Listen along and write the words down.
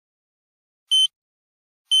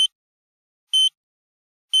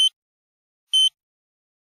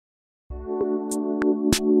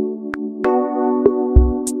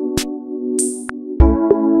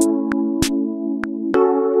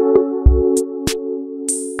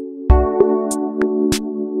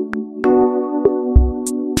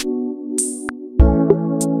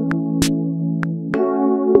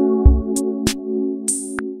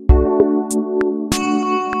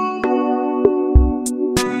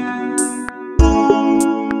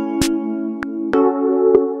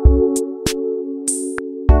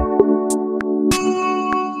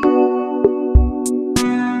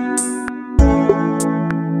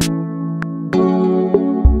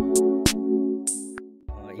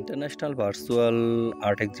International Virtual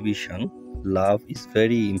Art Exhibition, Love is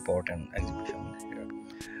very important exhibition here.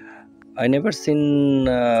 I never seen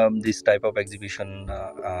this type of exhibition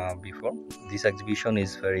before. This exhibition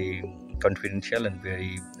is very confidential and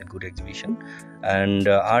very good exhibition, and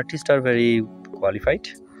artists are very qualified,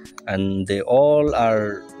 and they all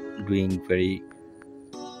are doing very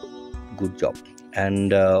good job.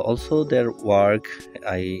 And also their work,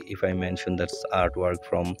 if I mention that's artwork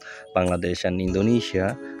from Bangladesh and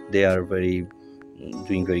Indonesia, they are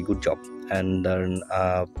doing very good job. And then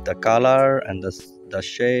the color and the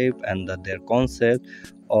shape and their concept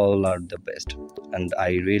all are the best, and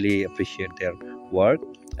I really appreciate their work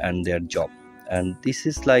and their job. And this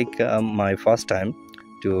is like my first time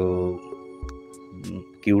to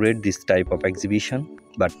curate this type of exhibition,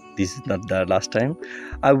 but this is not the last time.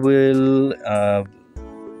 I will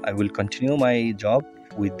continue my job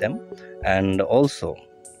with them, and also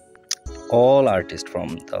all artists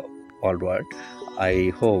from the world.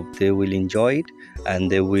 I hope they will enjoy it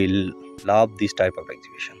and they will love this type of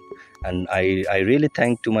exhibition. And I really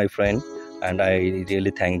thank to my friend, and I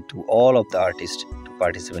really thank to all of the artists to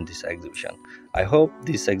participate in this exhibition. I hope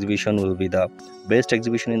this exhibition will be the best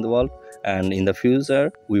exhibition in the world, and in the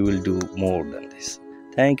future we will do more than this.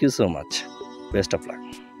 Thank you so much. Best of luck.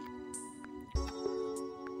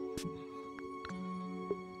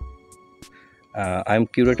 I'm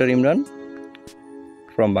Curator Imran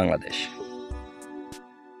from Bangladesh.